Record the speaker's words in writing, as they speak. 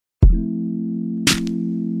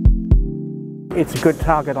It's a good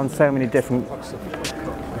target on so many different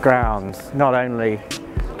grounds. Not only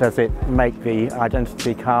does it make the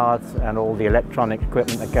identity cards and all the electronic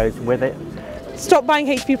equipment that goes with it. Stop buying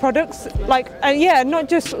HP products, like, yeah, not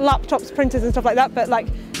just laptops, printers and stuff like that, but like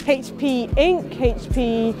HP ink,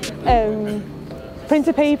 HP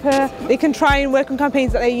printer paper. They can try and work on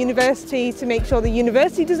campaigns at their university to make sure the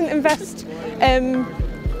university doesn't invest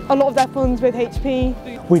a lot of their funds with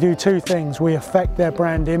HP. We do two things. We affect their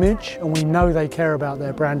brand image, and we know they care about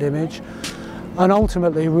their brand image. And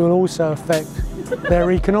ultimately, we will also affect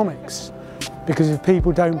their economics. Because if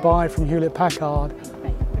people don't buy from Hewlett-Packard,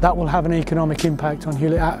 that will have an economic impact on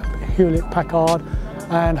Hewlett-Packard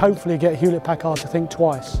and hopefully get Hewlett-Packard to think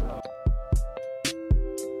twice.